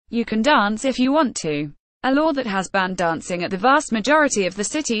You can dance if you want to. A law that has banned dancing at the vast majority of the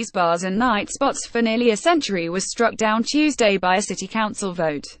city's bars and night spots for nearly a century was struck down Tuesday by a city council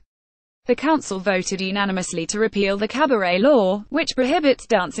vote. The council voted unanimously to repeal the cabaret law, which prohibits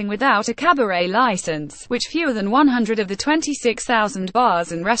dancing without a cabaret license, which fewer than 100 of the 26,000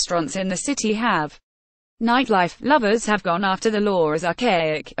 bars and restaurants in the city have. Nightlife lovers have gone after the law as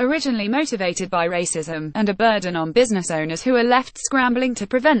archaic, originally motivated by racism, and a burden on business owners who are left scrambling to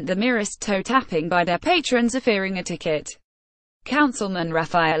prevent the merest toe-tapping by their patrons offering a ticket. Councilman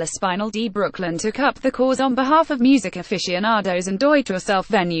Rafael Espinal de Brooklyn took up the cause on behalf of music aficionados and do-it-yourself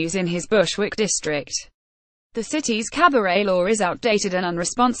venues in his Bushwick district. The city's cabaret law is outdated and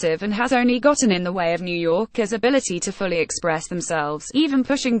unresponsive and has only gotten in the way of New Yorkers' ability to fully express themselves, even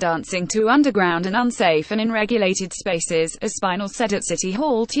pushing dancing to underground and unsafe and unregulated spaces, Espinal said at City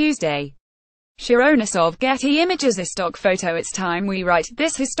Hall Tuesday. Sharonis of Getty Images. A stock photo. It's time we right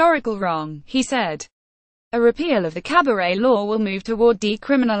this historical wrong, he said. A repeal of the cabaret law will move toward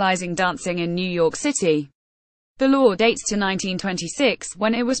decriminalizing dancing in New York City. The law dates to 1926,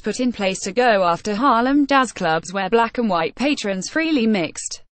 when it was put in place to go after Harlem jazz clubs where black and white patrons freely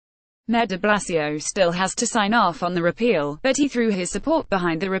mixed. Mayor de Blasio still has to sign off on the repeal, but he threw his support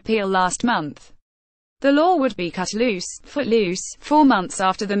behind the repeal last month. The law would be footloose, 4 months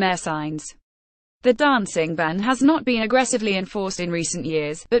after the mayor signs. The dancing ban has not been aggressively enforced in recent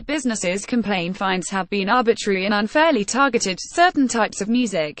years, but businesses complain fines have been arbitrary and unfairly targeted to certain types of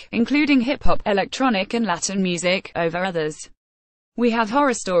music, including hip-hop, electronic and Latin music, over others. We have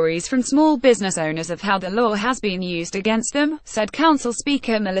horror stories from small business owners of how the law has been used against them, said Council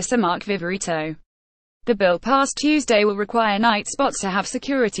Speaker Melissa Mark Viverito. The bill passed Tuesday will require night spots to have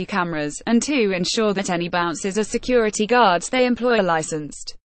security cameras, and to ensure that any bouncers or security guards they employ are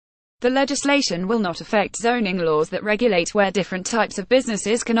licensed. The legislation will not affect zoning laws that regulate where different types of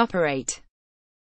businesses can operate.